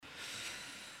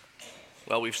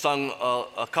Well, we've sung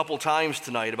a couple times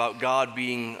tonight about God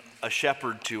being a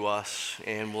shepherd to us,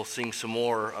 and we'll sing some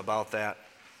more about that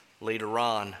later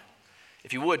on.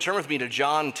 If you would, turn with me to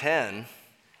John 10.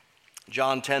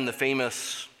 John 10, the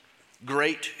famous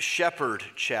Great Shepherd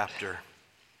chapter.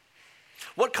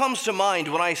 What comes to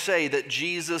mind when I say that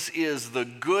Jesus is the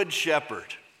Good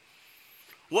Shepherd?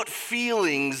 What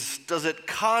feelings does it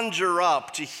conjure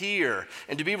up to hear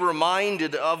and to be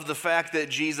reminded of the fact that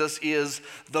Jesus is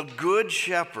the Good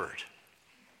Shepherd?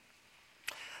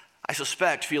 I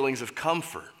suspect feelings of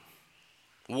comfort,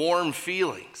 warm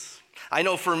feelings. I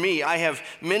know for me, I have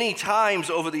many times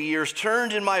over the years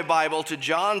turned in my Bible to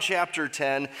John chapter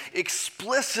 10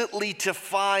 explicitly to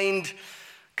find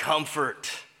comfort,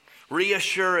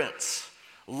 reassurance,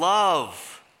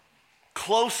 love,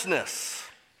 closeness,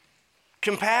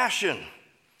 compassion.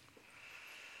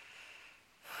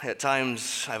 At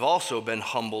times, I've also been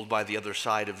humbled by the other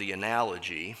side of the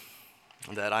analogy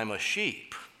that I'm a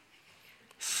sheep,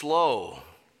 slow,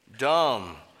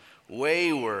 dumb,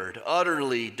 wayward,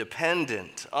 utterly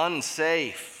dependent,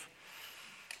 unsafe.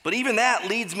 But even that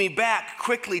leads me back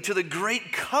quickly to the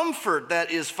great comfort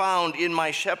that is found in my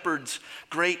shepherd's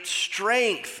great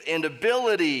strength and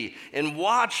ability and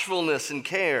watchfulness and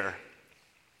care.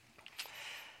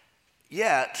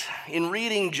 Yet, in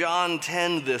reading John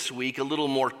 10 this week a little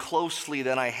more closely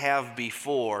than I have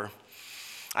before,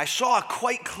 I saw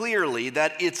quite clearly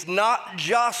that it's not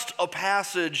just a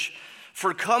passage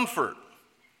for comfort.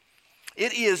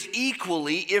 It is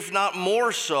equally, if not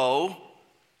more so,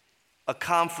 a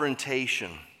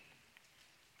confrontation.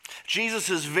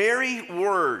 Jesus' very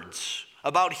words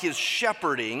about his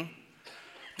shepherding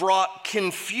brought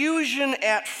confusion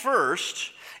at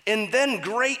first, and then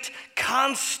great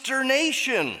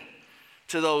consternation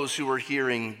to those who were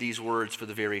hearing these words for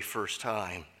the very first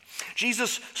time.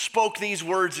 Jesus spoke these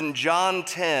words in John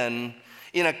 10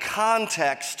 in a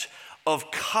context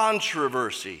of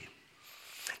controversy.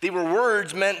 They were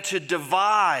words meant to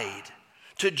divide,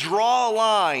 to draw a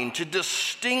line, to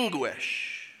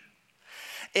distinguish.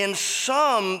 And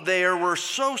some there were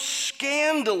so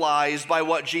scandalized by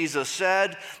what Jesus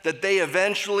said that they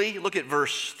eventually, look at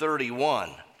verse 31,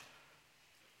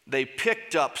 they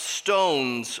picked up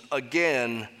stones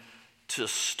again to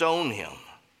stone him.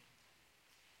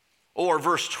 Or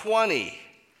verse 20,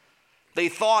 they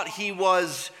thought he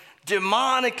was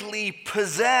demonically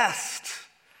possessed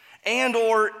and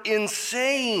or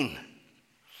insane.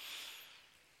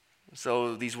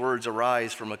 So these words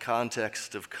arise from a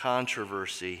context of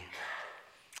controversy.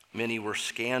 Many were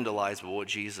scandalized by what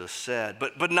Jesus said,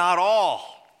 but not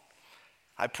all.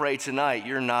 I pray tonight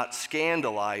you're not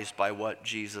scandalized by what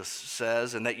Jesus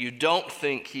says and that you don't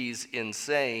think he's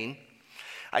insane.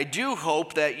 I do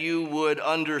hope that you would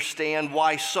understand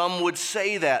why some would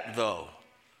say that, though.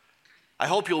 I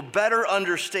hope you'll better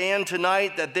understand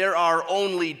tonight that there are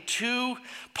only two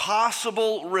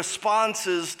possible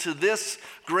responses to this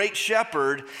great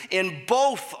shepherd, and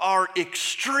both are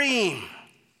extreme.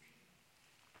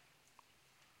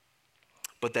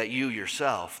 But that you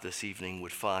yourself this evening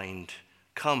would find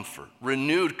comfort,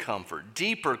 renewed comfort,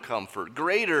 deeper comfort,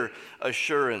 greater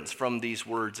assurance from these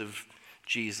words of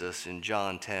Jesus in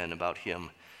John 10 about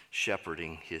him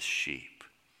shepherding his sheep.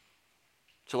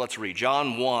 So let's read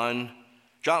John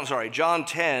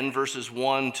 10 verses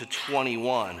 1 to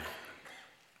 21.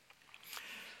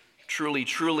 Truly,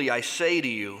 truly, I say to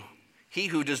you, he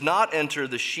who does not enter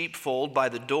the sheepfold by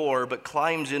the door, but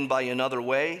climbs in by another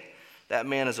way, that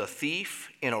man is a thief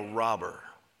and a robber.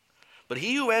 But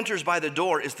he who enters by the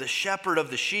door is the shepherd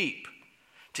of the sheep.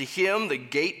 To him the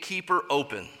gatekeeper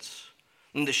opens.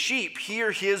 And the sheep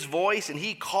hear his voice, and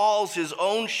he calls his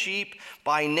own sheep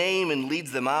by name and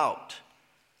leads them out.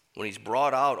 When he's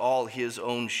brought out all his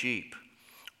own sheep,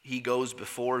 he goes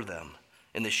before them,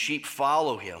 and the sheep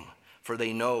follow him, for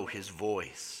they know his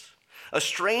voice. A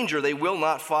stranger they will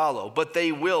not follow, but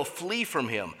they will flee from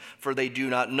him, for they do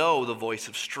not know the voice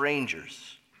of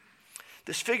strangers.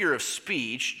 This figure of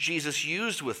speech Jesus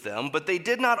used with them, but they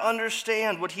did not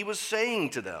understand what he was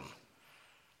saying to them.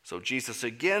 So Jesus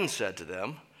again said to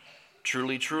them,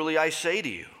 Truly, truly, I say to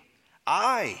you,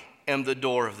 I am the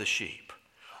door of the sheep.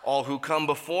 All who come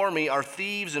before me are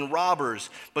thieves and robbers,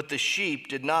 but the sheep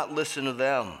did not listen to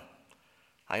them.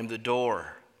 I am the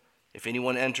door. If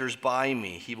anyone enters by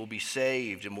me, he will be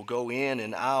saved and will go in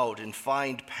and out and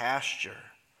find pasture.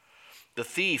 The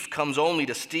thief comes only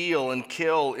to steal and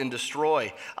kill and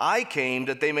destroy. I came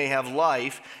that they may have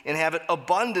life and have it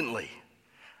abundantly.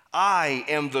 I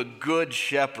am the good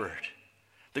shepherd.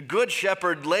 The good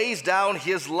shepherd lays down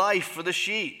his life for the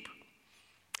sheep.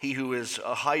 He who is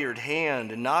a hired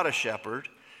hand and not a shepherd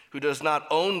who does not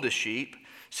own the sheep,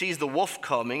 sees the wolf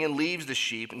coming and leaves the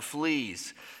sheep and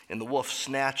flees, and the wolf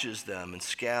snatches them and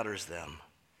scatters them.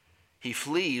 He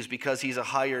flees because he's a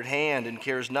hired hand and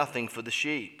cares nothing for the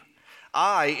sheep.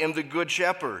 I am the good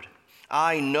shepherd.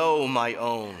 I know my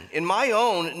own, and my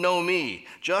own know me,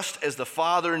 just as the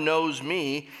Father knows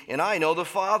me, and I know the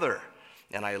Father,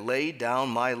 and I lay down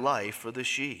my life for the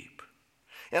sheep.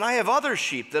 And I have other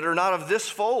sheep that are not of this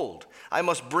fold. I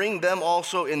must bring them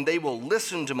also, and they will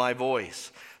listen to my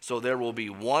voice. So there will be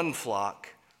one flock,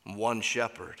 one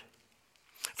shepherd.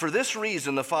 For this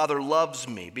reason the Father loves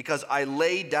me, because I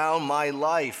lay down my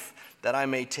life that I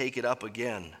may take it up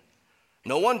again.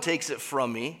 No one takes it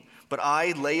from me, but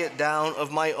I lay it down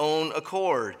of my own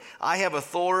accord. I have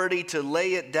authority to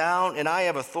lay it down, and I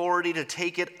have authority to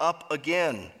take it up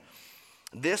again.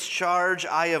 This charge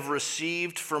I have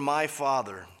received from my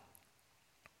Father.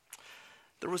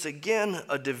 There was again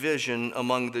a division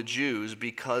among the Jews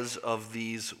because of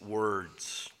these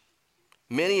words.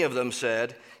 Many of them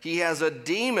said, "He has a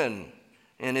demon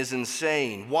and is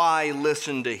insane. Why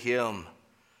listen to him?"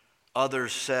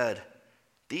 Others said,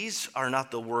 "These are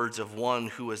not the words of one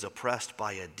who is oppressed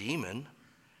by a demon.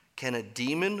 Can a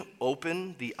demon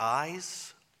open the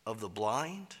eyes of the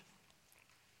blind?"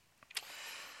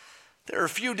 There are a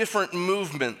few different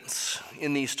movements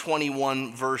in these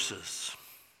 21 verses.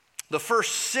 The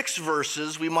first 6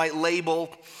 verses we might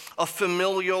label a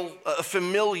familiar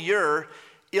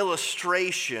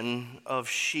illustration of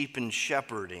sheep and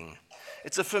shepherding.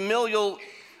 It's a familiar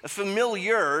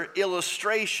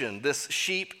illustration, this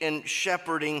sheep and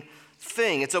shepherding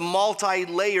thing. It's a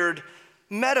multi-layered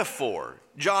metaphor.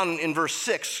 John in verse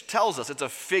 6 tells us it's a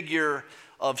figure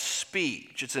of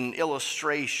speech. It's an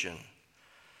illustration.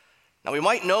 Now we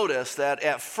might notice that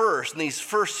at first, in these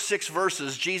first 6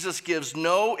 verses, Jesus gives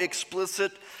no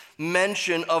explicit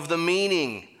mention of the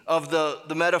meaning of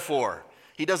the metaphor.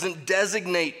 He doesn't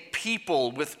designate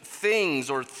people with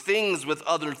things or things with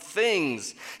other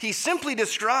things. He simply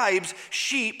describes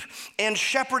sheep and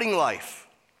shepherding life.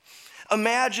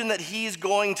 Imagine that he's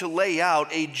going to lay out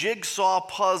a jigsaw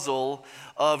puzzle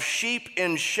of sheep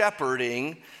and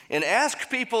shepherding and ask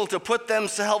people to put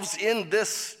themselves in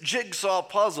this jigsaw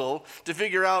puzzle to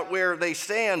figure out where they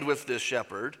stand with this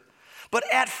shepherd. But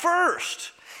at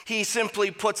first, he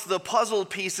simply puts the puzzle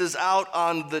pieces out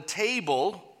on the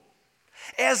table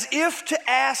as if to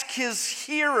ask his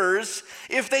hearers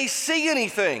if they see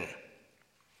anything.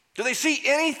 Do they see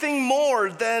anything more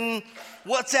than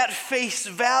what's at face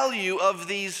value of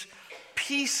these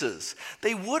pieces?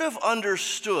 They would have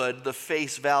understood the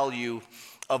face value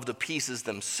of the pieces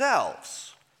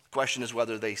themselves. The question is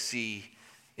whether they see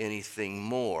anything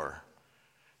more.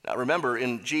 Now remember,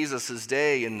 in Jesus'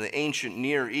 day in the ancient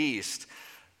Near East,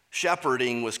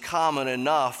 shepherding was common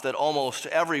enough that almost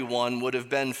everyone would have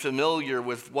been familiar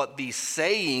with what these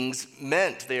sayings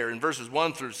meant there in verses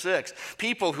 1 through 6.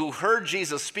 People who heard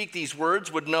Jesus speak these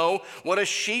words would know what a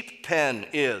sheep pen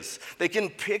is. They can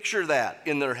picture that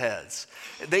in their heads.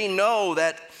 They know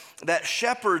that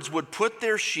shepherds would put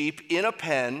their sheep in a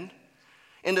pen,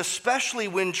 and especially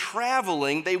when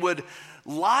traveling, they would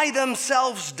lie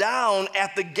themselves down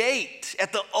at the gate,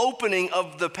 at the opening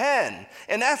of the pen.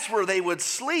 And that's where they would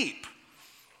sleep,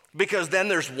 because then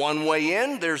there's one way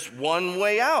in, there's one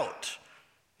way out.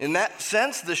 In that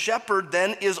sense, the shepherd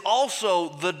then is also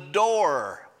the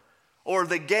door or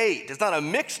the gate. It's not a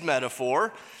mixed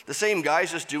metaphor. The same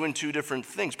guy's just doing 2 different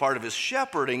things. Part of his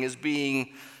shepherding is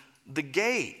being the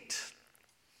gate.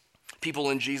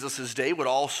 People in Jesus' day would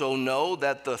also know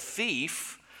that the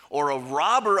thief or a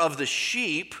robber of the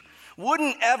sheep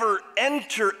wouldn't ever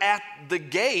enter at the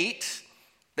gate.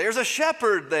 There's a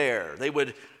shepherd there. They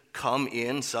would come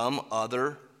in some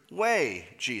other way,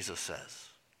 Jesus says.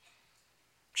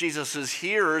 Jesus'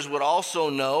 hearers would also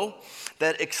know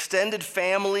that extended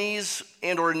families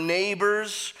and or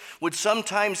neighbors would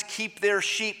sometimes keep their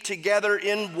sheep together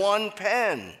in one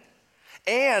pen,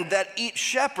 and that each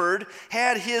shepherd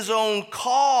had his own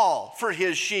call for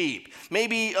his sheep.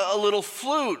 Maybe a little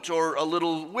flute or a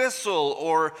little whistle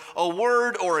or a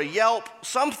word or a yelp,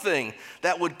 something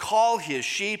that would call his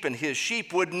sheep, and his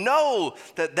sheep would know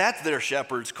that that's their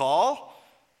shepherd's call,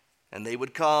 and they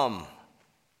would come.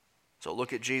 So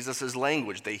look at Jesus'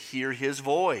 language. They hear his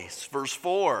voice. Verse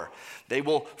 4, they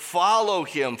will follow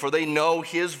him, for they know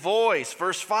his voice.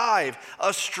 Verse 5,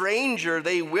 a stranger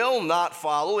they will not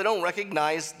follow. They don't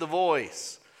recognize the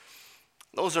voice.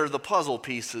 Those are the puzzle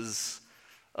pieces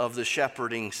of the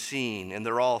shepherding scene, and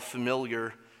they're all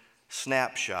familiar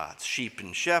snapshots. Sheep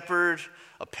and shepherd,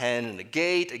 a pen and a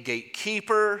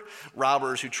gatekeeper,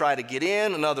 robbers who try to get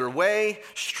in another way,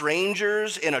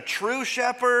 strangers and a true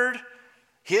shepherd.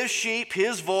 His sheep,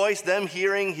 his voice, them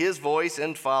hearing his voice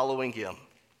and following him.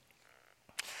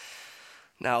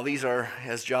 Now, these are,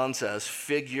 as John says,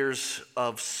 figures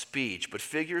of speech. But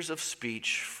figures of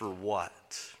speech for what?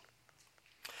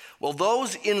 Well,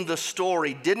 those in the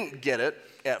story didn't get it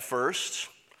at first.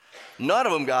 None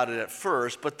of them got it at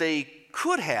first, but they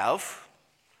could have.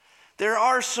 There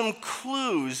are some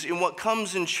clues in what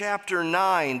comes in chapter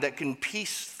 9 that can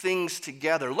piece things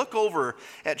together. Look over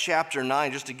at chapter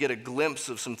 9 just to get a glimpse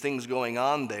of some things going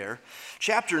on there.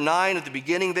 Chapter 9 at the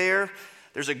beginning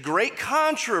there's a great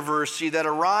controversy that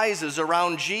arises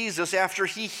around Jesus after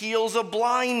he heals a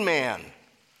blind man.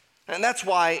 And that's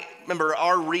why, remember,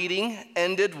 our reading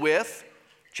ended with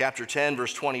chapter 10,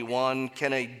 verse 21.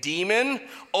 Can a demon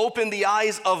open the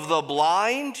eyes of the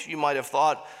blind? You might have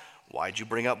thought, why'd you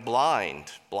bring up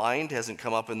blind? Blind hasn't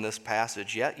come up in this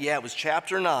passage yet. Yeah, it was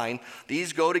chapter 9.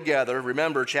 These go together.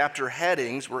 Remember, chapter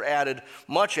headings were added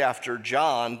much after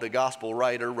John, the gospel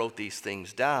writer, wrote these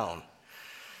things down.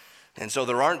 And so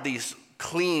there aren't these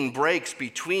clean breaks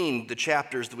between the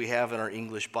chapters that we have in our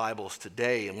English Bibles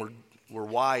today. And we're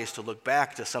wise to look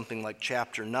back to something like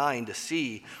chapter 9 to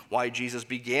see why Jesus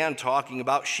began talking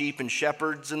about sheep and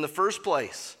shepherds in the first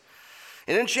place.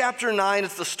 And in chapter 9,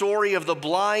 it's the story of the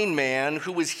blind man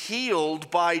who was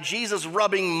healed by Jesus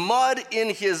rubbing mud in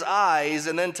his eyes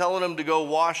and then telling him to go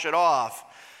wash it off.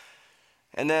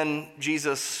 And then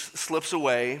Jesus slips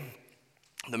away.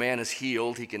 The man is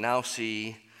healed. He can now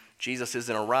see. Jesus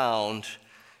isn't around.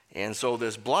 And so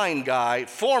this blind guy,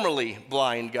 formerly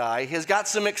blind guy, has got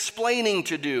some explaining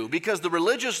to do because the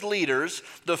religious leaders,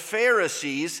 the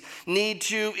Pharisees, need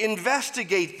to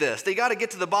investigate this. They got to get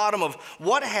to the bottom of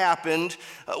what happened.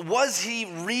 Was he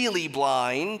really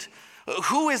blind?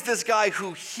 Who is this guy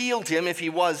who healed him if he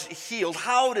was healed?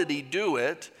 How did he do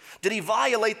it? Did he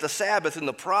violate the Sabbath in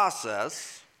the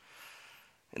process?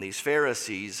 And these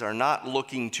Pharisees are not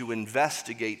looking to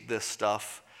investigate this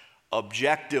stuff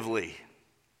objectively.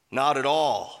 Not at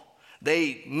all.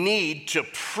 They need to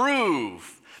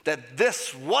prove that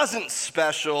this wasn't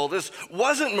special, this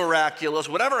wasn't miraculous,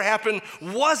 whatever happened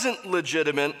wasn't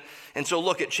legitimate. And so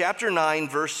look at chapter 9,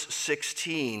 verse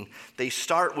 16. They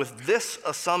start with this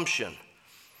assumption.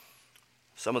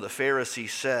 Some of the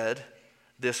Pharisees said,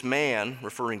 this man,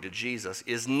 referring to Jesus,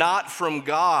 is not from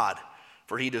God,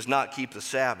 for he does not keep the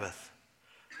Sabbath.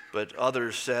 But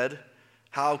others said,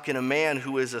 how can a man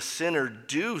who is a sinner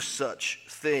do such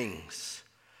things,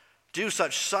 do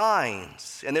such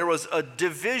signs? And there was a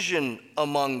division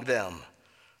among them.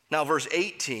 Now, verse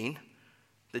 18,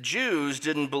 the Jews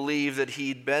didn't believe that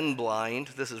he'd been blind.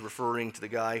 This is referring to the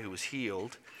guy who was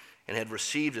healed and had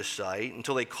received his sight,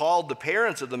 until they called the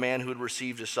parents of the man who had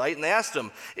received his sight and they asked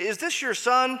him, is this your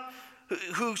son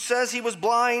who says he was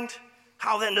blind?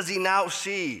 How then does he now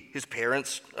see? His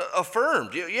parents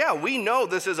affirmed, yeah, we know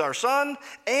this is our son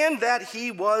and that he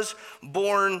was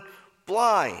born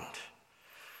blind.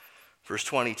 Verse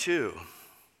 22,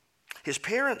 his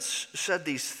parents said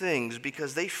these things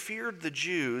because they feared the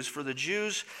Jews, for the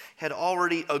Jews had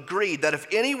already agreed that if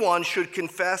anyone should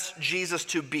confess Jesus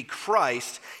to be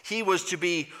Christ, he was to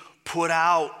be put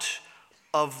out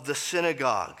of the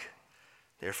synagogue.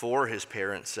 Therefore, his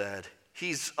parents said,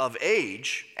 he's of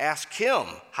age, ask him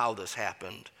how this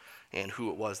happened and who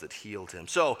it was that healed him.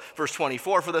 So, verse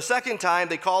 24, for the second time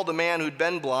they called the man who'd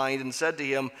been blind and said to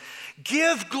him,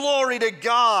 give glory to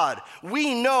God.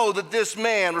 We know that this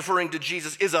man, referring to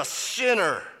Jesus, is a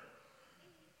sinner.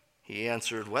 He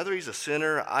answered, whether he's a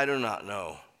sinner, I do not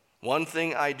know. One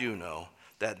thing I do know,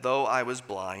 that though I was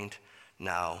blind,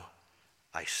 now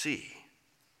I see.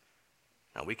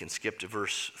 Now we can skip to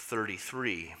verse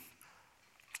 33.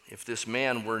 If this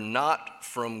man were not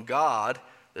from God,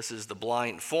 this is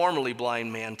the formerly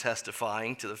blind man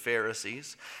testifying to the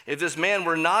Pharisees. If this man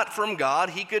were not from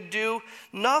God, he could do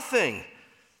nothing.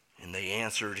 And they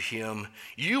answered him,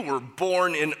 you were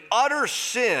born in utter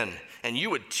sin, and you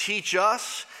would teach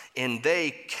us? And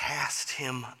they cast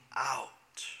him out.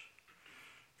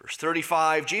 Verse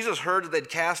 35, Jesus heard that they'd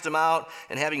cast him out,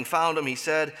 and having found him, he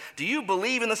said, do you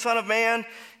believe in the Son of Man?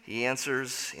 He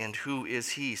answers, and who is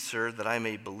he, sir, that I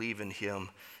may believe in him?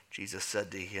 Jesus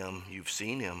said to him, you've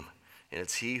seen him, and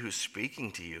it's he who's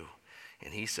speaking to you.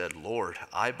 And he said, Lord,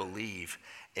 I believe.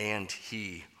 And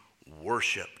he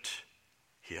worshiped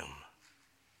him.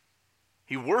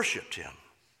 He worshiped him.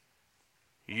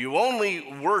 You only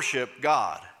worship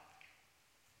God.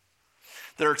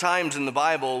 There are times in the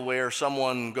Bible where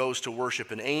someone goes to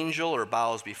worship an angel or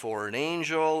bows before an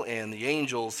angel, and the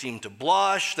angels seem to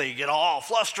blush. They get all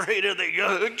frustrated. They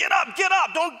go, get up,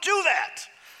 don't do that.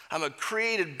 I'm a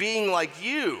created being like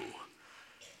you.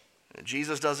 And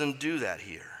Jesus doesn't do that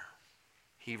here.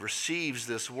 He receives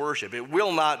this worship. It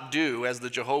will not do, as the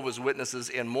Jehovah's Witnesses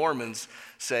and Mormons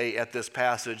say at this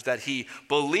passage, that he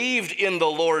believed in the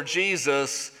Lord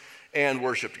Jesus and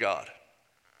worshiped God,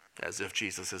 as if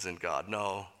Jesus isn't God.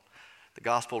 No, the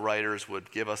gospel writers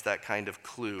would give us that kind of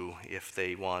clue if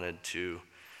they wanted to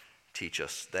teach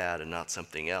us that and not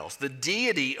something else. The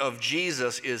deity of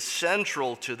Jesus is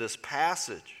central to this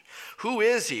passage. Who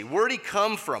is he? Where did he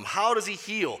come from? How does he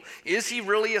heal? Is he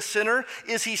really a sinner?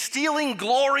 Is he stealing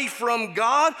glory from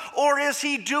God? Or is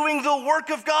he doing the work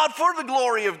of God for the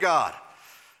glory of God?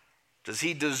 Does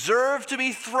he deserve to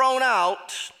be thrown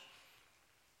out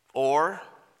or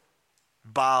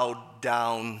bowed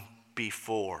down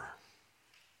before?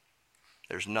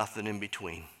 There's nothing in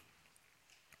between.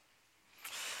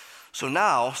 So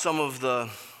now, some of the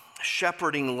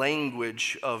shepherding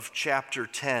language of chapter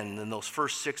 10 in those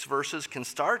first 6 verses can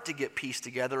start to get pieced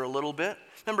together a little bit.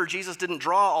 Remember, Jesus didn't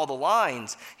draw all the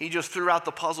lines. He just threw out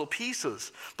the puzzle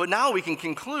pieces. But now we can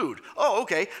conclude,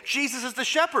 okay, Jesus is the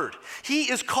shepherd.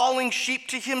 He is calling sheep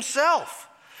to himself.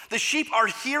 The sheep are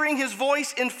hearing his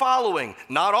voice and following.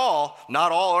 Not all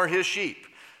are his sheep.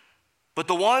 But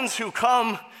the ones who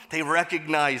come, they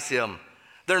recognize him.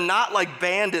 They're not like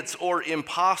bandits or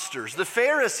imposters. The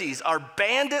Pharisees are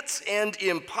bandits and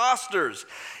imposters,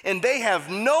 and they have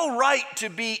no right to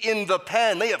be in the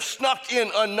pen. They have snuck in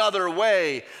another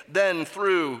way than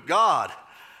through God.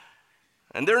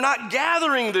 And they're not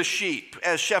gathering the sheep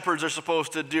as shepherds are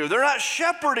supposed to do. They're not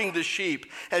shepherding the sheep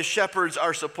as shepherds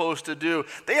are supposed to do.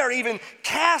 They are even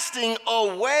casting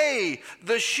away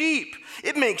the sheep.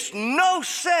 It makes no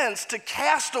sense to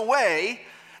cast away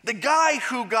the guy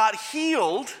who got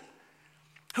healed,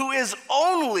 who is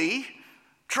only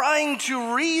trying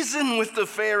to reason with the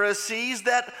Pharisees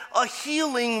that a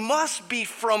healing must be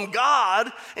from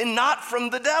God and not from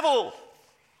the devil.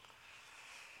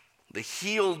 The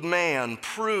healed man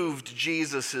proved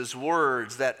Jesus'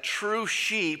 words that true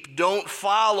sheep don't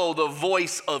follow the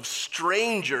voice of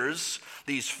strangers,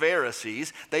 these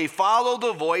Pharisees. They follow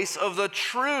the voice of the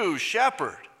true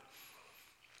shepherd.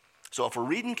 So if we're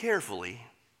reading carefully,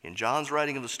 in John's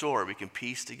writing of the story, we can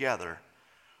piece together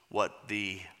what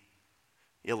the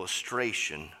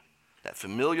illustration, that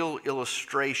familial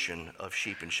illustration of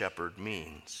sheep and shepherd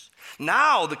means.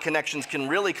 Now the connections can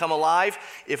really come alive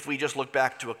if we just look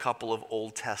back to a couple of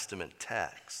Old Testament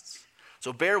texts.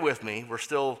 So bear with me. We're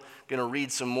still going to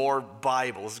read some more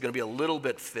Bible. It's going to be a little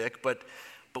bit thick, but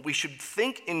we should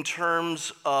think in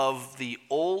terms of the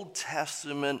Old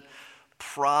Testament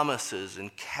promises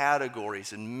and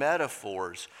categories and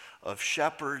metaphors of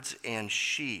shepherds and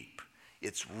sheep.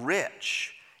 It's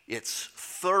rich, it's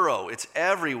thorough, it's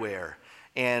everywhere,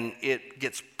 and it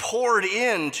gets poured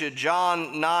into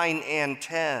John 9 and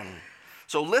 10.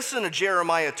 So listen to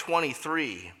Jeremiah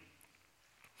 23.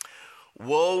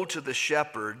 Woe to the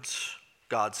shepherds,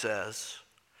 God says,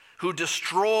 who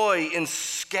destroy and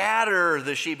scatter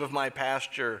the sheep of my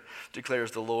pasture, declares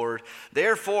the Lord.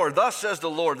 Therefore, thus says the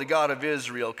Lord, the God of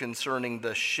Israel, concerning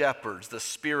the shepherds, the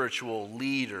spiritual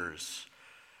leaders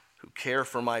who care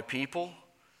for my people.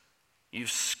 You've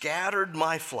scattered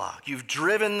my flock. You've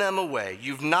driven them away.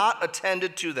 You've not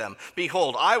attended to them.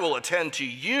 Behold, I will attend to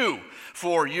you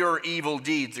for your evil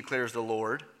deeds, declares the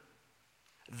Lord.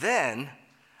 Then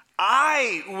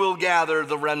I will gather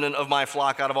the remnant of my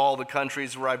flock out of all the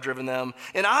countries where I've driven them,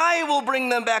 and I will bring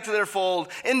them back to their fold,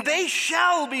 and they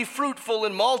shall be fruitful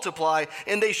and multiply,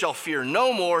 and they shall fear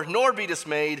no more, nor be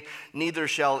dismayed, neither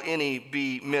shall any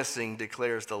be missing,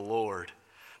 declares the Lord.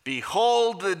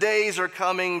 Behold, the days are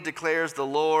coming, declares the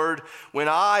Lord, when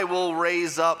I will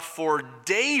raise up for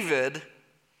David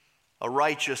a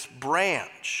righteous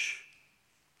branch,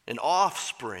 an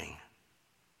offspring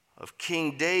of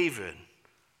King David,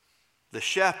 the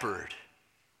shepherd,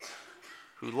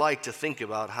 who liked to think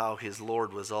about how his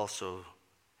Lord was also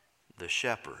the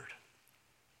shepherd.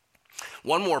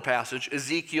 One more passage,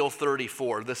 Ezekiel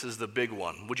 34. This is the big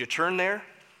one. Would you turn there?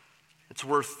 It's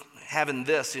worth having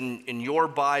this in your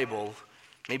Bible,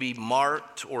 maybe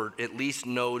marked or at least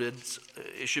noted.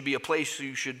 It should be a place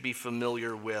you should be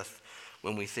familiar with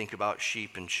when we think about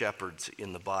sheep and shepherds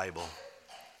in the Bible.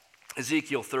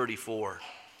 Ezekiel 34.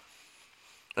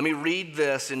 Let me read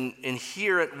this and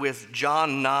hear it with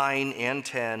John 9 and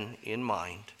 10 in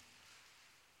mind.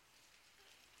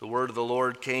 The word of the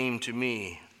Lord came to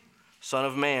me, Son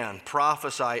of man,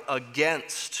 prophesy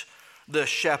against the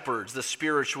shepherds, the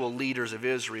spiritual leaders of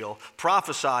Israel.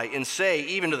 Prophesy and say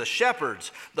even to the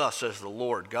shepherds, thus says the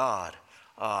Lord God.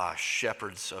 Ah,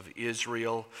 shepherds of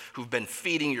Israel, who've been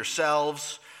feeding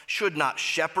yourselves, should not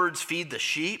shepherds feed the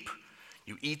sheep?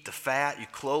 You eat the fat, you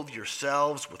clothe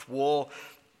yourselves with wool.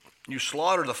 You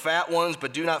slaughter the fat ones,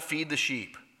 but do not feed the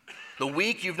sheep. The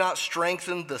weak you've not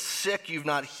strengthened, the sick you've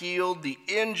not healed, the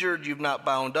injured you've not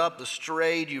bound up, the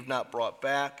strayed you've not brought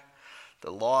back,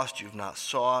 the lost you've not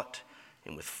sought,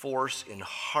 and with force and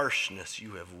harshness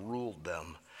you have ruled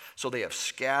them. So they have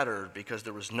scattered because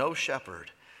there was no shepherd,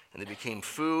 and they became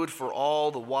food for all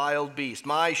the wild beasts.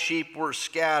 My sheep were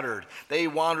scattered. They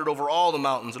wandered over all the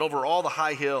mountains and over all the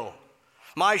high hill.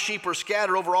 My sheep were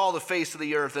scattered over all the face of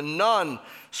the earth, and none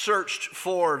searched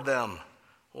for them,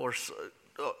 or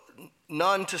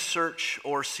none to search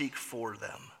or seek for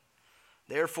them.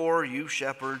 Therefore, you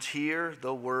shepherds, hear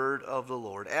the word of the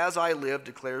Lord. As I live,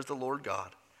 declares the Lord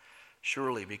God,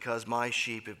 surely because my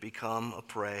sheep have become a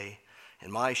prey,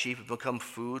 and my sheep have become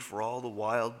food for all the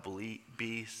wild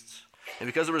beasts, and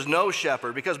because there was no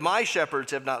shepherd, because my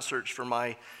shepherds have not searched for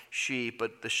my sheep,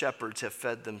 but the shepherds have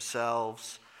fed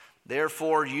themselves.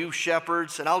 Therefore, you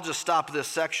shepherds, and I'll just stop this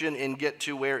section and get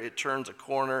to where it turns a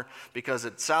corner, because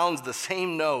it sounds the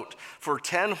same note for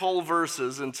 10 whole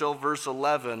verses until verse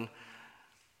 11.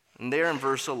 And there in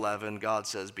verse 11, God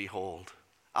says, behold,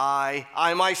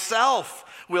 I myself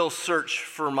will search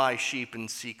for my sheep and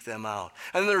seek them out.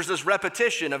 And there's this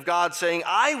repetition of God saying,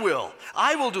 I will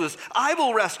do this. I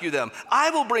will rescue them. I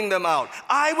will bring them out.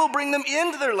 I will bring them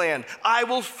into their land. I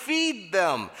will feed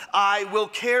them. I will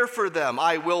care for them.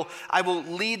 I will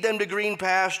lead them to green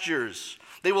pastures.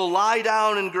 They will lie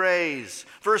down and graze.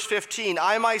 Verse 15,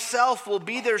 I myself will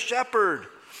be their shepherd.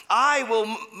 I will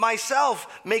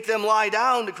myself make them lie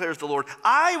down, declares the Lord.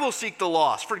 I will seek the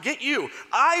lost. Forget you.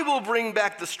 I will bring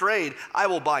back the strayed. I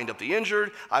will bind up the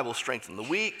injured. I will strengthen the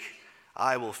weak.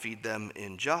 I will feed them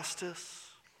in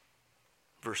justice.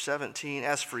 Verse 17,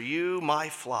 as for you, my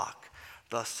flock,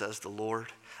 thus says the Lord,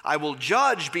 I will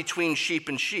judge between sheep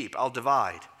and sheep. I'll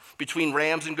divide between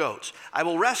rams and goats. I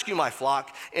will rescue my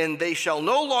flock, and they shall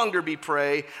no longer be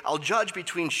prey. I'll judge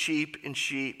between sheep and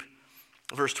sheep.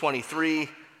 Verse 23,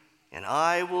 and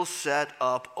I will set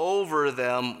up over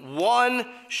them one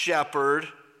shepherd.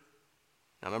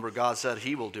 Now remember, God said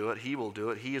he will do it. He will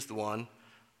do it. He is the one.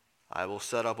 I will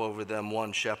set up over them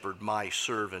one shepherd, my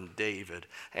servant David,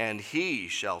 and he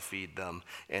shall feed them,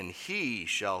 and he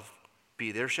shall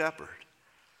be their shepherd.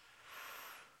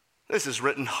 This is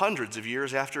written hundreds of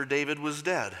years after David was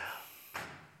dead.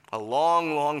 A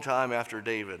long, long time after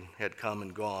David had come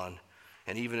and gone,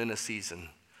 and even in a season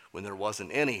when there wasn't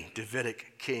any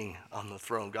Davidic king on the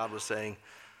throne, God was saying,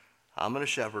 I'm going to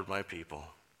shepherd my people.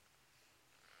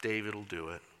 David will do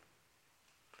it.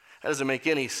 That doesn't make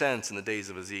any sense in the days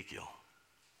of Ezekiel.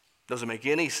 Doesn't make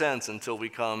any sense until we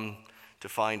come to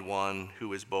find one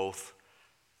who is both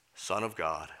Son of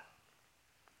God,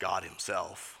 God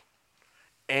himself,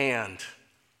 and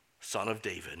Son of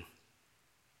David,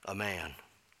 a man.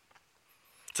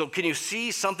 So can you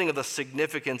see something of the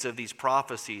significance of these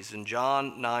prophecies in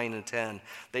John 9 and 10?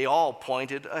 They all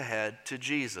pointed ahead to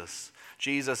Jesus.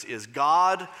 Jesus is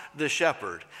God the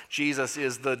shepherd. Jesus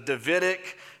is the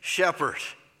Davidic shepherd.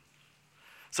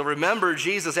 So remember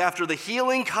Jesus after the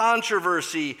healing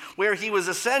controversy where he was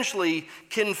essentially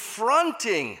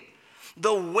confronting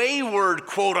the wayward,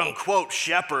 quote-unquote,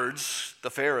 shepherds, the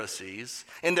Pharisees,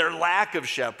 and their lack of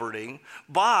shepherding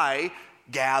by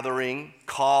gathering,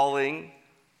 calling,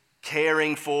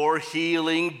 caring for,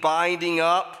 healing, binding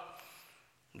up.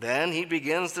 Then he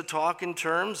begins to talk in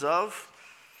terms of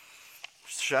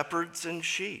shepherds and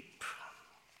sheep.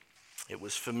 It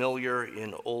was familiar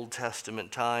in Old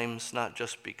Testament times, not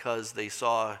just because they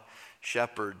saw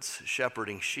shepherds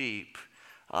shepherding sheep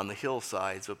on the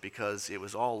hillsides, but because it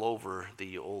was all over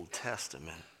the Old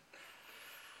Testament.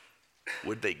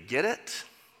 Would they get it?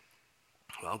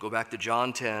 Well, go back to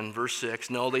John 10, verse 6.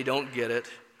 No, they don't get it.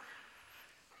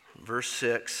 Verse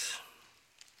 6,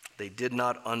 they did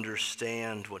not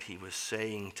understand what he was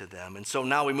saying to them. And so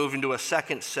now we move into a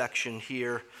second section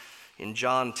here in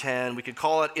John 10. We could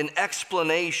call it an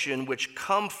explanation which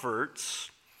comforts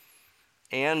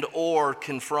and or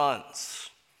confronts.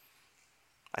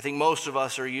 I think most of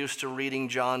us are used to reading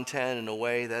John 10 in a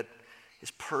way that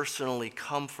is personally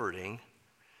comforting.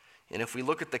 And if we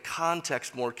look at the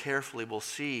context more carefully, we'll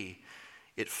see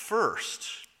it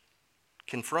first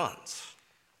confronts.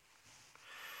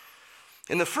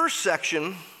 In the first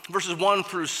section, verses 1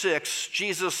 through 6,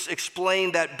 Jesus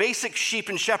explained that basic sheep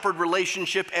and shepherd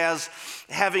relationship as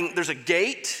there's a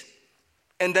gate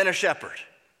and then a shepherd.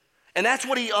 And that's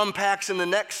what he unpacks in the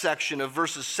next section of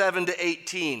verses 7 to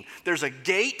 18. There's a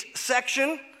gate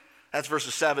section, that's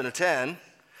verses 7 to 10.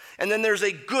 And then there's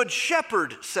a good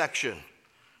shepherd section,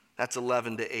 that's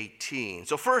 11 to 18.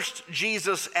 So first,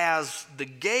 Jesus as the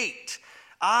gate.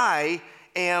 I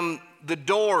am the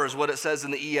door, is what it says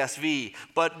in the ESV.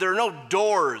 But there are no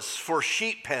doors for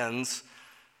sheep pens.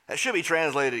 That should be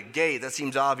translated gate. That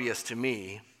seems obvious to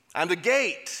me. I'm the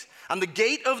gate. I'm the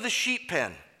gate of the sheep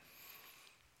pen.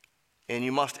 And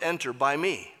you must enter by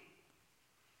me.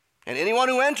 And anyone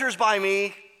who enters by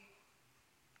me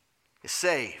is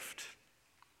saved.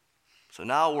 So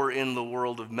now we're in the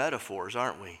world of metaphors,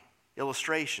 aren't we?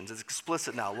 Illustrations. It's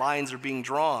explicit now. Lines are being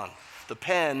drawn. The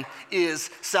pen is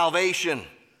salvation.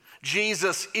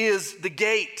 Jesus is the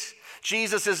gate.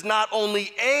 Jesus is not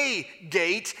only a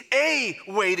gate, a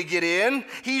way to get in.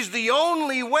 He's the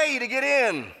only way to get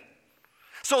in.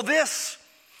 So this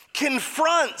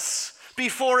confronts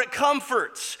before it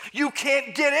comforts. You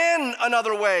can't get in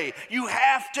another way. You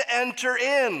have to enter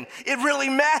in. It really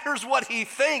matters what he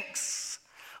thinks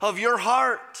of your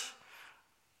heart.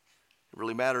 It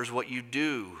really matters what you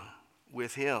do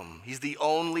with him. He's the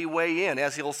only way in.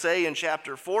 As he'll say in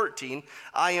chapter 14,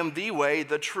 I am the way,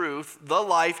 the truth, the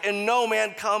life, and no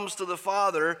man comes to the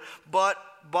Father but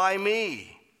by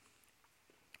me.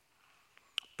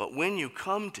 But when you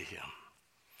come to him,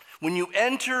 when you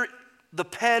enter the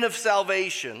pen of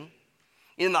salvation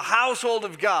in the household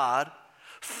of God,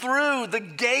 through the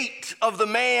gate of the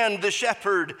man, the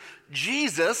shepherd,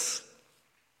 Jesus,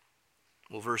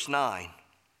 well, verse 9,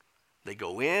 they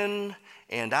go in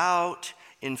and out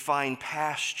and find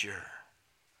pasture.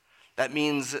 That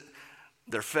means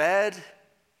they're fed,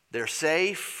 they're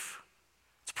safe,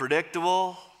 it's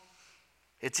predictable,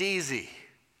 it's easy.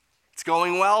 It's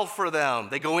going well for them.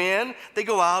 They go in, they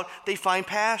go out, they find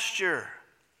pasture.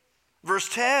 Verse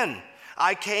 10,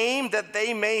 I came that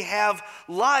they may have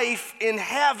life and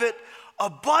have it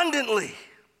abundantly.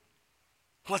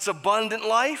 What's abundant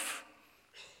life?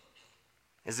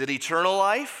 Is it eternal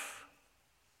life?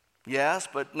 Yes,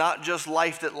 but not just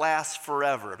life that lasts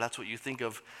forever. If that's what you think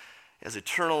of as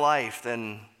eternal life,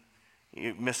 then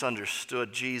you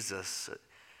misunderstood Jesus.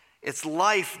 It's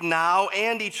life now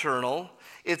and eternal.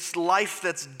 It's life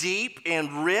that's deep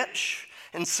and rich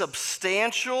and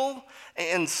substantial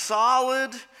and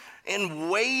solid and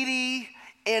weighty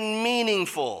and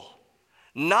meaningful.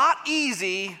 Not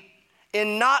easy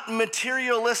and not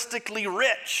materialistically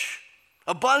rich.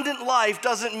 Abundant life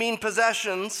doesn't mean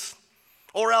possessions,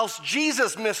 or else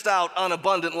Jesus missed out on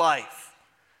abundant life.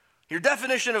 Your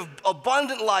definition of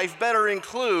abundant life better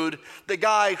include the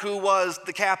guy who was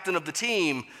the captain of the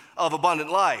team of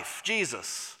abundant life,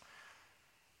 Jesus.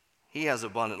 He has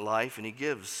abundant life and he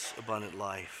gives abundant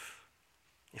life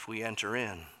if we enter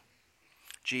in.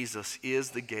 Jesus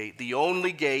is the gate, the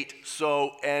only gate,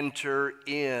 so enter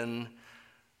in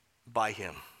by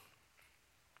him.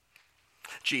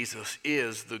 Jesus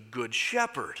is the good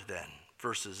shepherd then,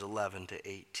 verses 11 to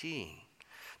 18.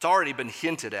 It's already been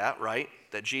hinted at, right,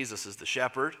 that Jesus is the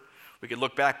shepherd. We could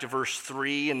look back to verse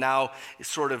 3 and now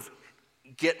sort of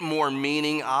get more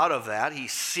meaning out of that. He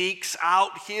seeks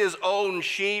out his own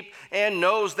sheep and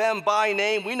knows them by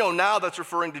name. We know now that's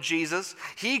referring to Jesus.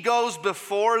 He goes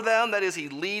before them, that is, he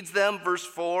leads them, verse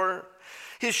 4.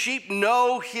 His sheep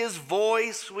know his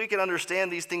voice. We can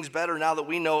understand these things better now that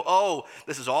we know, oh,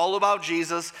 this is all about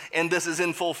Jesus, and this is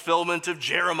in fulfillment of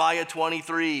Jeremiah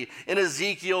 23 and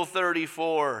Ezekiel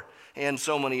 34 and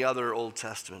so many other Old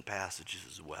Testament passages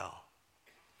as well.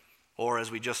 Or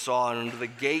as we just saw in the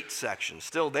gate section,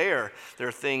 still there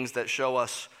are things that show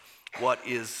us what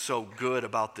is so good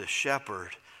about this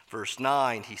shepherd. Verse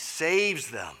 9, he saves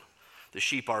them. The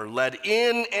sheep are led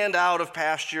in and out of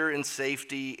pasture in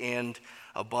safety and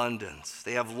abundance.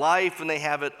 They have life and they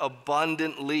have it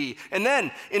abundantly. And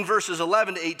then in verses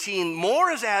 11 to 18,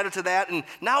 more is added to that, and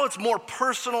now it's more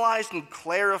personalized and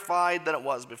clarified than it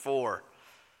was before.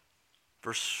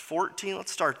 Verse 14,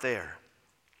 let's start there.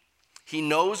 He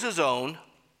knows his own,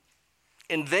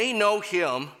 and they know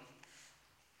him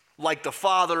like the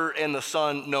Father and the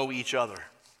Son know each other.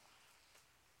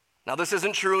 Now, this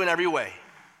isn't true in every way.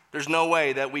 There's no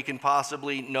way that we can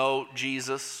possibly know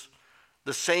Jesus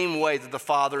the same way that the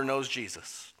Father knows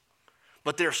Jesus.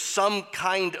 But there's some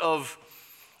kind of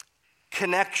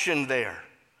connection there.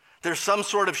 There's some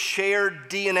sort of shared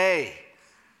DNA.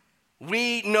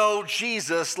 We know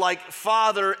Jesus like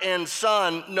Father and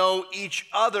Son know each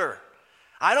other.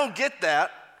 I don't get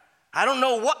that. I don't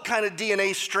know what kind of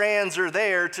DNA strands are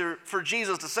there for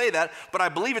Jesus to say that, but I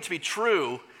believe it to be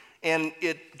true, and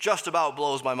it just about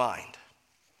blows my mind.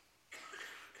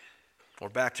 Or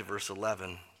back to verse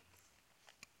 11.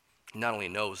 He not only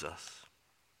knows us,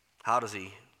 how does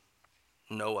he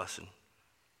know us and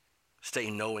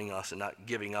stay knowing us and not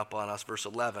giving up on us? Verse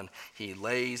 11, he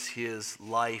lays his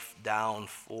life down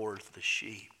for the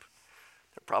sheep.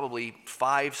 Probably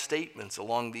 5 statements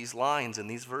along these lines in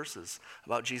these verses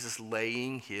about Jesus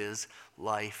laying his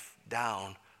life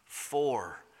down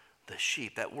for the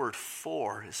sheep. That word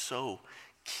 "for" is so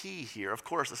key here. Of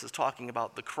course, this is talking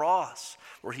about the cross,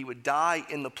 where he would die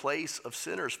in the place of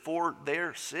sinners for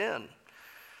their sin.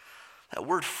 That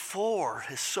word "for"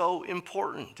 is so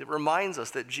important. It reminds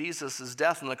us that Jesus'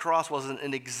 death on the cross wasn't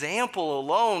an example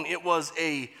alone. It was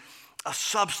a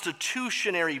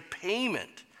substitutionary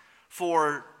payment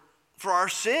for our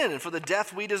sin and for the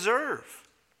death we deserve.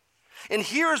 And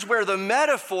here's where the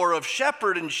metaphor of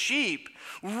shepherd and sheep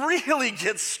really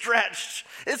gets stretched.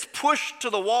 It's pushed to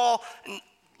the wall. And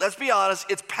let's be honest,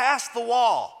 it's past the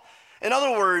wall. In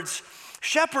other words,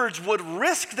 shepherds would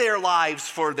risk their lives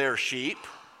for their sheep.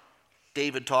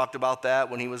 David talked about that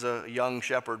when he was a young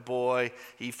shepherd boy.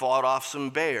 He fought off some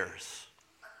bears,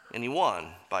 and he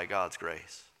won by God's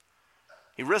grace.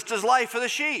 He risked his life for the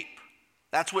sheep.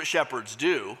 That's what shepherds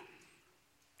do.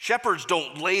 Shepherds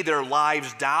don't lay their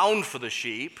lives down for the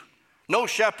sheep. No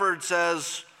shepherd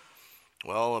says,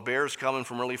 well, a bear's coming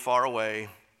from really far away.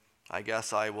 I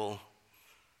guess I will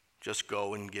just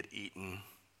go and get eaten.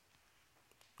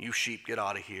 You sheep, get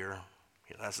out of here.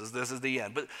 This is the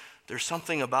end. But there's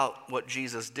something about what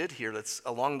Jesus did here that's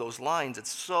along those lines.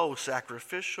 It's so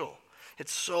sacrificial.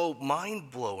 It's so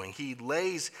mind-blowing. He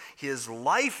lays his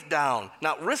life down,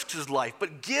 not risks his life,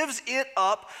 but gives it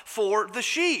up for the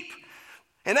sheep.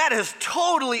 And that is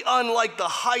totally unlike the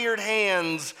hired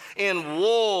hands and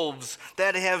wolves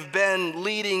that have been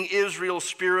leading Israel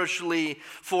spiritually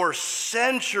for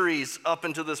centuries up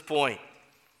until this point.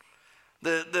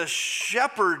 The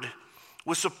shepherd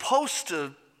was supposed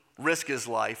to risk his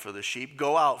life for the sheep,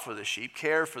 go out for the sheep,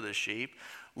 care for the sheep,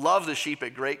 love the sheep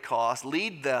at great cost,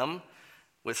 lead them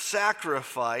with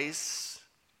sacrifice,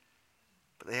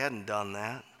 but they hadn't done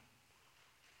that.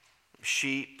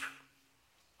 Sheep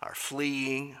are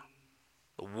fleeing.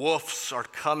 The wolves are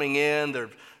coming in. They're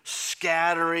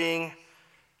scattering.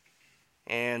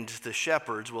 And the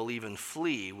shepherds will even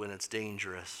flee when it's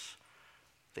dangerous.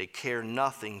 They care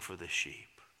nothing for the sheep.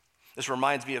 This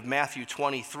reminds me of Matthew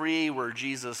 23, where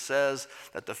Jesus says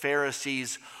that the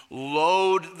Pharisees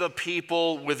load the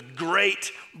people with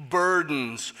great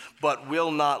burdens, but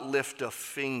will not lift a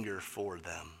finger for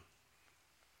them.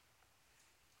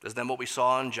 Isn't that what we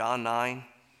saw in John 9?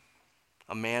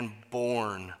 A man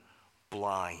born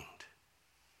blind.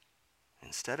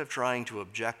 Instead of trying to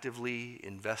objectively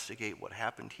investigate what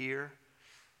happened here,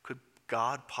 could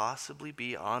God possibly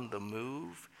be on the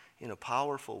move in a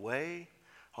powerful way?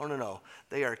 Oh, no.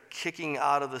 They are kicking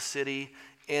out of the city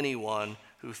anyone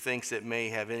who thinks it may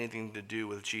have anything to do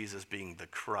with Jesus being the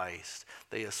Christ.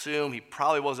 They assume he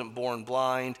probably wasn't born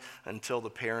blind until the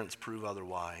parents prove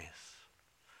otherwise.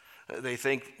 They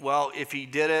think, well, if he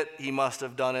did it, he must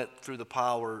have done it through the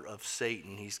power of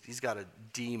Satan. He's got a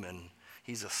demon.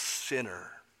 He's a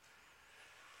sinner.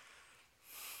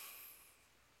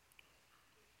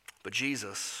 But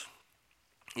Jesus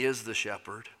is the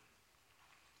shepherd,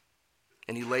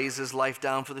 and he lays his life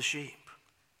down for the sheep.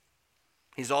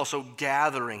 He's also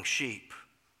gathering sheep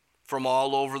from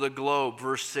all over the globe.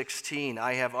 Verse 16,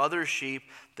 I have other sheep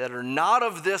that are not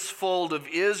of this fold of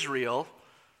Israel.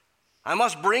 I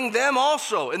must bring them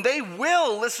also, and they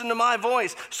will listen to my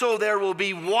voice. So there will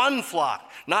be one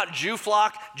flock, not Jew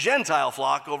flock, Gentile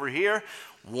flock over here.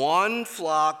 One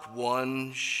flock,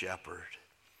 one shepherd.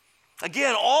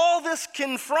 Again, all this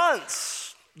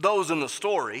confronts those in the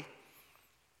story.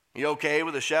 You okay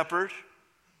with a shepherd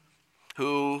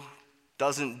who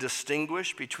doesn't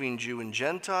distinguish between Jew and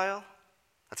Gentile?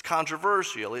 That's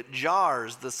controversial. It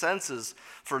jars the senses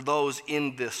for those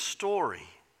in this story.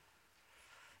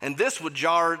 And this would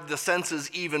jar the senses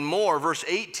even more. Verse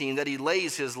 18, that he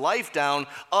lays his life down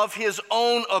of his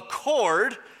own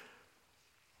accord,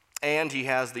 and he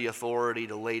has the authority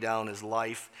to lay down his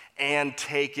life and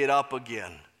take it up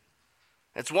again.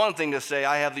 It's one thing to say,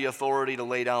 I have the authority to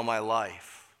lay down my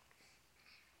life.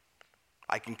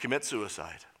 I can commit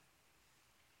suicide.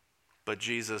 But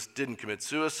Jesus didn't commit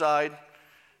suicide,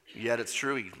 yet it's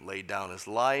true, he laid down his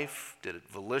life, did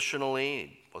it volitionally,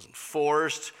 he wasn't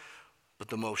forced. But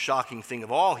the most shocking thing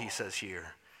of all, he says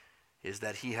here, is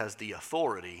that he has the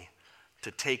authority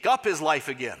to take up his life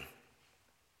again.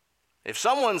 If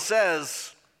someone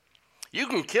says, you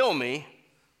can kill me,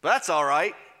 but that's all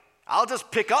right, I'll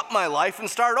just pick up my life and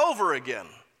start over again,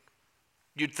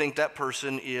 you'd think that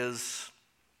person is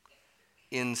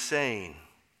insane.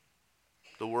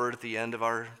 The word at the end of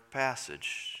our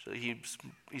passage,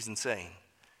 he's insane.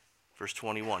 Verse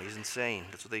 21, he's insane.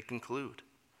 That's what they conclude.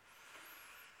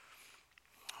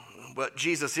 But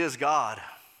Jesus is God.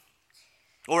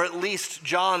 Or at least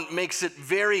John makes it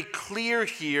very clear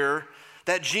here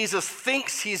that Jesus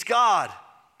thinks he's God.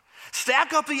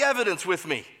 Stack up the evidence with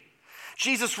me.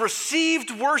 Jesus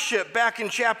received worship back in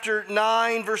chapter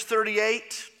 9, verse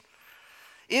 38.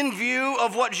 In view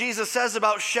of what Jesus says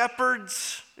about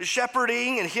shepherds,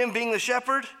 shepherding and him being the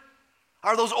shepherd,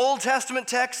 are those Old Testament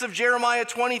texts of Jeremiah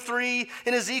 23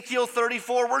 and Ezekiel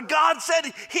 34 where God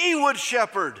said he would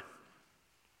shepherd.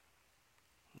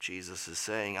 Jesus is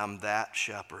saying, I'm that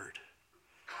shepherd.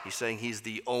 He's saying he's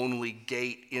the only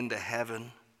gate into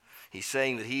heaven. He's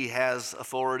saying that he has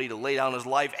authority to lay down his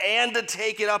life and to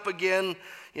take it up again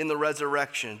in the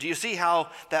resurrection. Do you see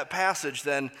how that passage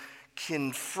then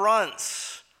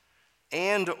confronts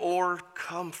and or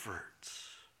comforts?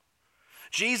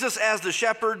 Jesus as the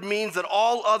shepherd means that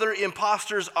all other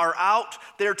imposters are out,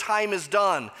 their time is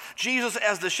done. Jesus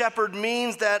as the shepherd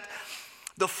means that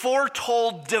the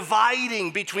foretold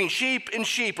dividing between sheep and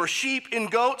sheep or sheep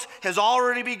and goats has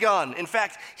already begun. In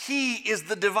fact, he is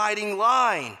the dividing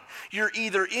line. You're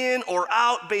either in or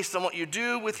out based on what you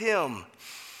do with him.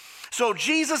 So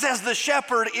Jesus as the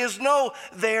shepherd is no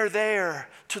there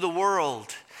to the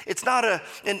world. It's not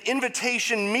an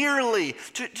invitation merely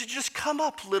to just come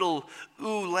up, little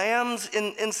lambs,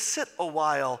 and sit a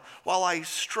while I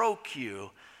stroke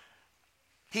you.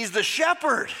 He's the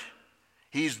shepherd.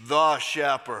 He's the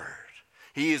shepherd.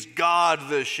 He is God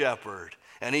the shepherd.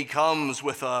 And he comes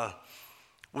with a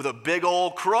big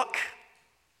old crook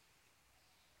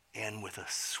and with a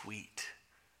sweet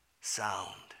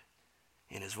sound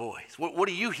in his voice. What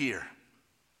do you hear?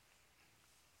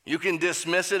 You can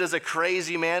dismiss it as a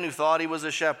crazy man who thought he was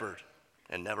a shepherd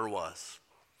and never was.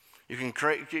 You can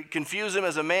confuse him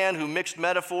as a man who mixed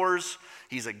metaphors.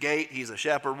 He's a gate, he's a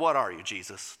shepherd. What are you,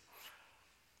 Jesus?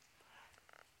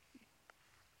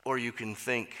 Or you can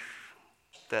think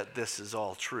that this is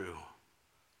all true,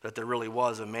 that there really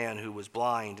was a man who was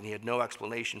blind and he had no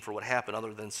explanation for what happened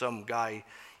other than some guy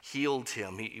healed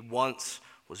him. He once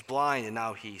was blind and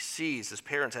now he sees. His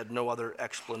parents had no other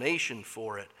explanation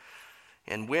for it.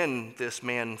 And when this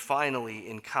man finally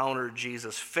encountered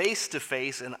Jesus face to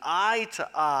face and eye to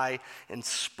eye and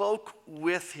spoke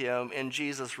with him, and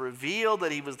Jesus revealed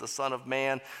that he was the Son of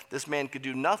Man, this man could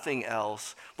do nothing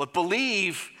else but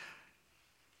believe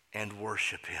and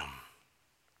worship him.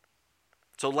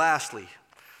 So lastly,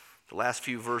 the last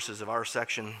few verses of our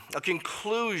section, a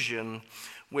conclusion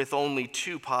with only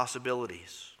two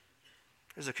possibilities.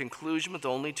 There's a conclusion with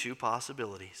only two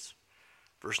possibilities.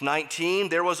 Verse 19,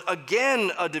 there was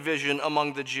again a division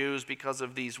among the Jews because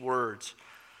of these words.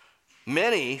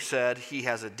 Many said he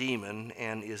has a demon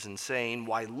and is insane.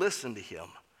 Why listen to him?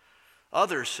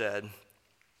 Others said,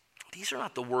 these are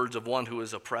not the words of one who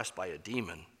is oppressed by a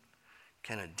demon.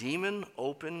 Can a demon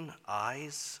open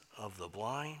eyes of the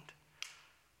blind?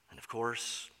 And of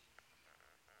course,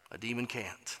 a demon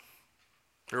can't.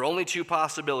 There are only two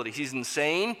possibilities. He's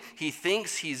insane. He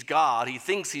thinks he's God. He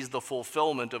thinks he's the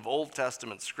fulfillment of Old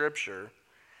Testament scripture.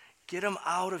 Get him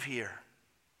out of here.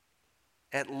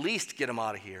 At least get him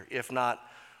out of here. If not,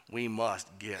 we must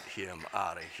get him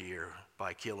out of here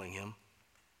by killing him.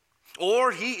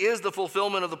 Or he is the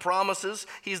fulfillment of the promises.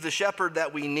 He's the shepherd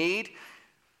that we need.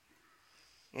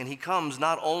 And he comes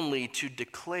not only to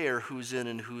declare who's in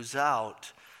and who's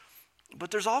out,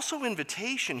 but there's also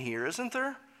invitation here, isn't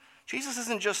there? Jesus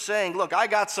isn't just saying, look, I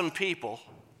got some people,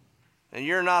 and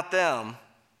you're not them.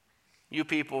 You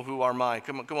people who are mine,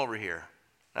 come over here.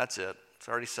 That's it. It's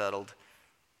already settled.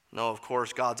 No, of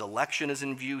course, God's election is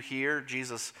in view here.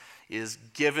 Jesus is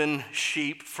given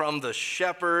sheep from the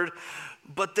shepherd.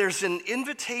 But there's an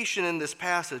invitation in this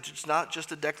passage. It's not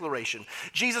just a declaration.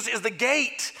 Jesus is the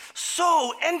gate,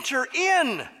 so enter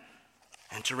in.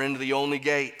 Enter into the only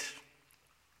gate.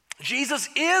 Jesus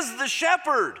is the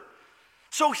shepherd.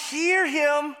 So hear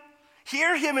him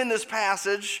in this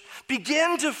passage,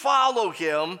 begin to follow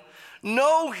him,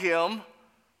 know him,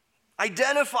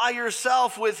 identify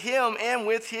yourself with him and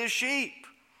with his sheep.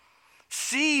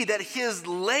 See that his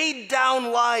laid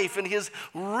down life and his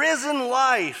risen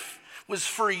life was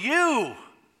for you,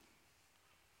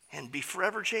 and be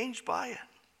forever changed by it.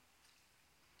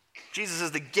 Jesus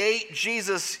is the gate,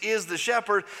 Jesus is the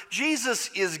shepherd,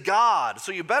 Jesus is God.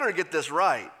 So you better get this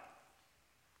right.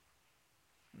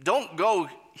 Don't go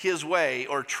his way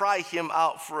or try him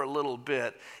out for a little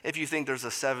bit if you think there's a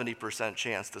 70%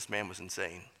 chance this man was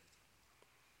insane.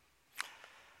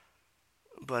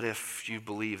 But if you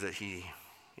believe that he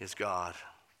is God,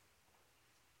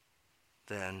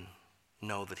 then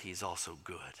know that he's also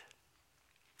good.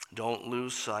 Don't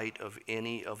lose sight of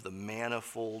any of the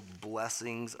manifold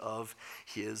blessings of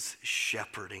his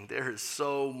shepherding. There is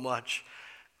so much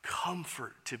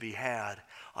comfort to be had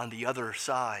on the other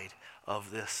side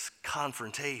of this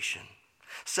confrontation.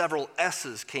 Several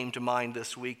S's came to mind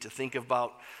this week to think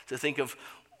of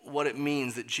what it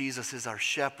means that Jesus is our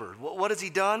shepherd. What has he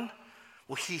done?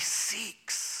 Well, he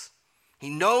seeks. He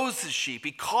knows his sheep.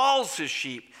 He calls his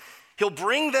sheep. He'll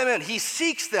bring them in. He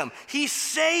seeks them. He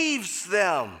saves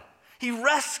them. He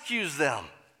rescues them.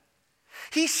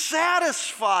 He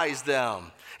satisfies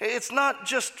them. It's not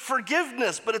just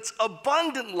forgiveness, but it's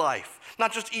abundant life.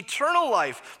 Not just eternal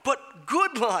life, but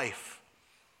good life.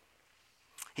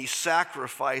 He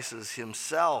sacrifices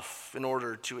himself in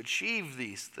order to achieve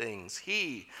these things.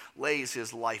 He lays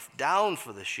his life down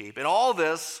for the sheep. And all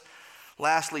this,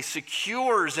 lastly,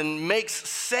 secures and makes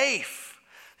safe.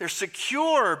 They're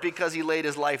secure because he laid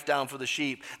his life down for the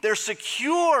sheep. They're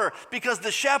secure because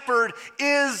the shepherd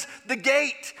is the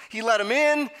gate. He let them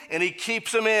in and he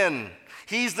keeps them in.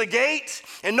 He's the gate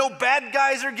and no bad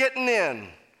guys are getting in.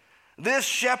 This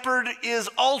shepherd is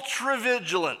ultra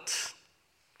vigilant,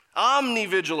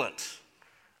 omnivigilant.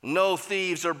 No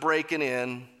thieves are breaking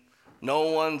in.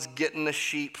 No one's getting the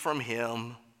sheep from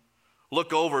him.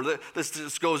 Look over,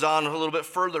 this goes on a little bit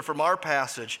further from our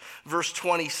passage. Verse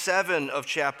 27 of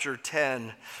chapter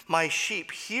 10. My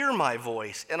sheep hear my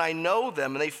voice, and I know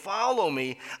them, and they follow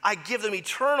me. I give them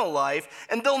eternal life,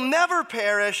 and they'll never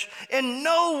perish, and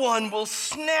no one will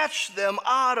snatch them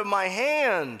out of my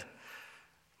hand.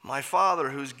 My Father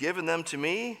who's given them to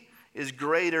me is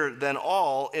greater than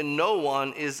all, and no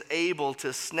one is able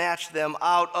to snatch them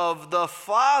out of the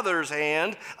Father's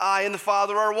hand. I and the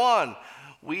Father are one.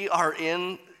 We are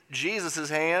in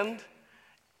Jesus' hand,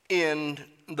 in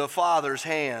the Father's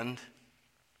hand.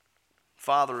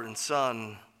 Father and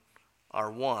Son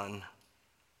are one,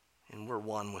 and we're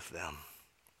one with them.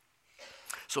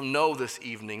 So know this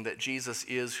evening that Jesus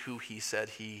is who he said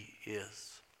he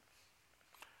is.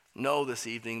 Know this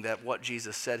evening that what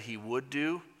Jesus said he would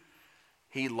do,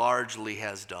 he largely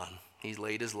has done. He's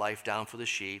laid his life down for the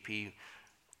sheep. He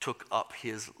took up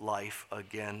his life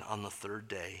again on the third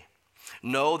day.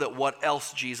 Know that what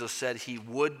else Jesus said he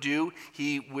would do,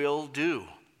 he will do.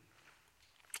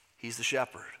 He's the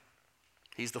shepherd.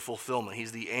 He's the fulfillment.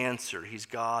 He's the answer. He's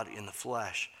God in the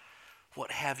flesh. What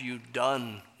have you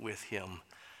done with him?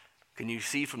 Can you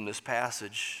see from this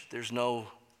passage, there's no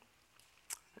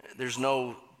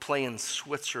playing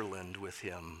Switzerland with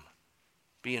him,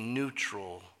 being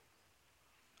neutral.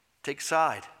 Take a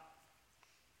side.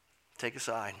 Take a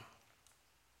side.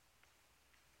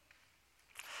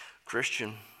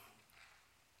 Christian,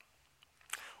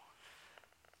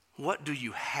 what do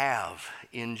you have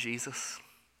in Jesus?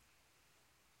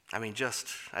 I'd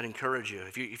encourage you.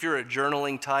 If you're a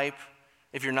journaling type,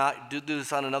 if you're not, do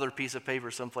this on another piece of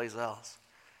paper someplace else.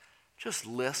 Just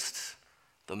list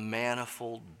the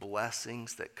manifold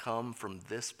blessings that come from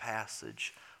this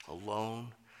passage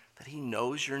alone, that he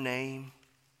knows your name.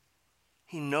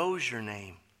 He knows your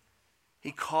name.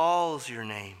 He calls your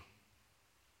name.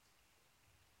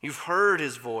 You've heard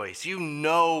his voice. You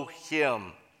know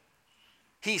him.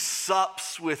 He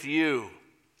sups with you.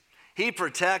 He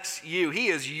protects you. He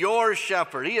is your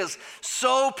shepherd. He is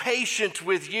so patient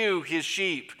with you, his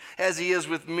sheep, as he is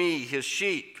with me, his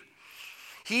sheep.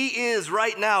 He is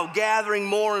right now gathering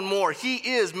more and more. He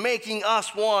is making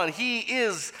us one. He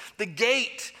is the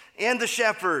gate and the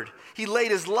shepherd. He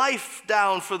laid his life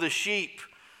down for the sheep.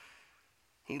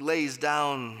 He lays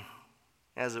down,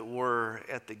 as it were,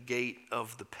 at the gate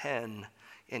of the pen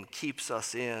and keeps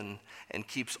us in and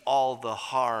keeps all the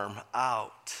harm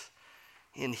out.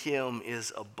 In him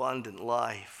is abundant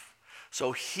life.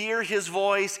 So hear his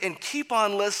voice and keep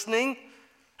on listening.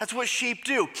 That's what sheep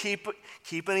do. Keep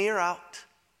an ear out.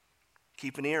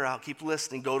 Keep an ear out. Keep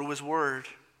listening. Go to his word.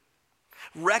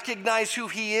 Recognize who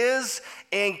he is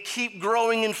and keep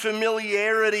growing in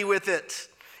familiarity with it,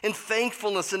 in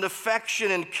thankfulness and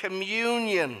affection and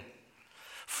communion.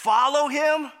 Follow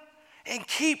him and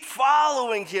keep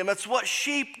following him. That's what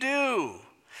sheep do.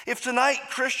 If tonight,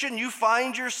 Christian, you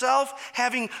find yourself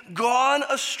having gone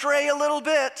astray a little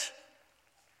bit,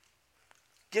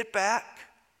 get back.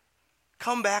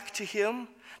 Come back to him.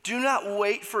 Do not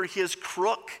wait for his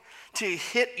crook to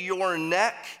hit your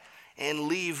neck and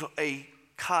leave a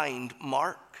kind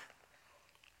mark.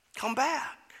 Come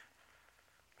back.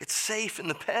 It's safe in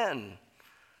the pen.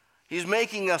 He's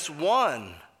making us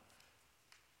one.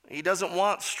 He doesn't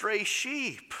want stray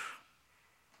sheep.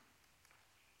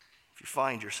 If you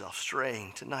find yourself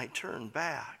straying tonight, turn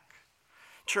back.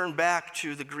 Turn back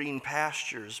to the green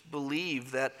pastures.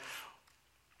 Believe that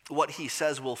what he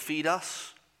says will feed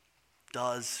us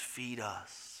does feed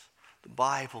us. The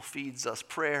Bible feeds us.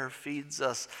 Prayer feeds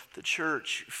us. The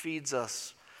church feeds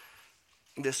us.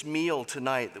 This meal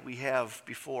tonight that we have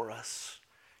before us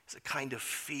is a kind of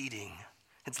feeding.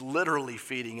 It's literally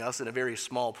feeding us in a very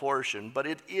small portion, but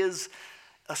it is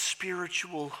a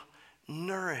spiritual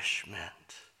nourishment.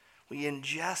 We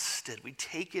ingest it, we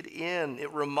take it in.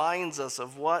 It reminds us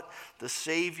of what the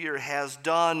Savior has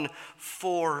done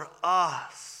for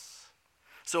us.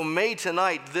 So may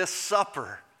tonight this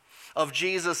supper of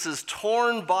Jesus'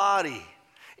 torn body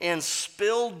and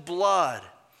spilled blood,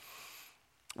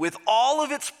 with all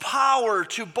of its power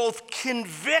to both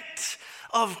convict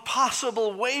of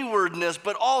possible waywardness,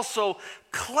 but also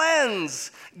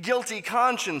cleanse guilty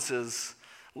consciences,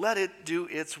 let it do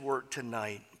its work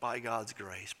tonight by God's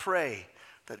grace. Pray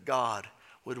that God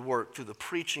would work through the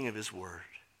preaching of his word,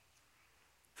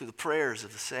 through the prayers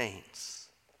of the saints,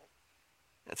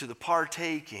 and through the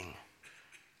partaking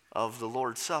of the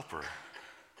Lord's Supper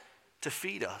to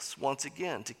feed us once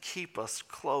again, to keep us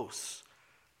close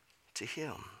to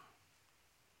him.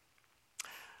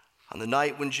 On the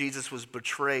night when Jesus was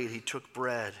betrayed, he took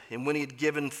bread, and when he had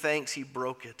given thanks, he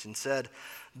broke it and said,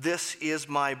 "This is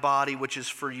my body, which is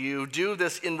for you. Do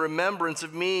this in remembrance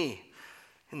of me."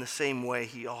 In the same way,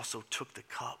 he also took the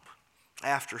cup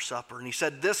after supper, and he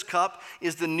said, "This cup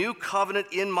is the new covenant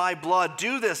in my blood.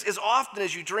 Do this as often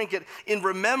as you drink it in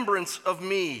remembrance of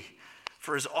me.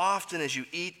 For as often as you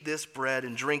eat this bread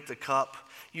and drink the cup,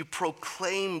 you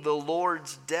proclaim the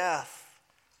Lord's death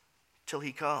till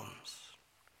he comes."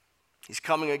 He's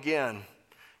coming again.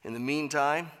 In the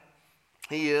meantime,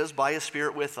 he is, by his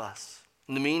Spirit, with us.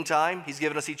 In the meantime, he's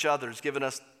given us each other. He's given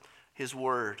us his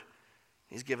word.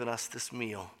 He's given us this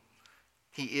meal.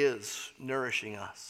 He is nourishing us.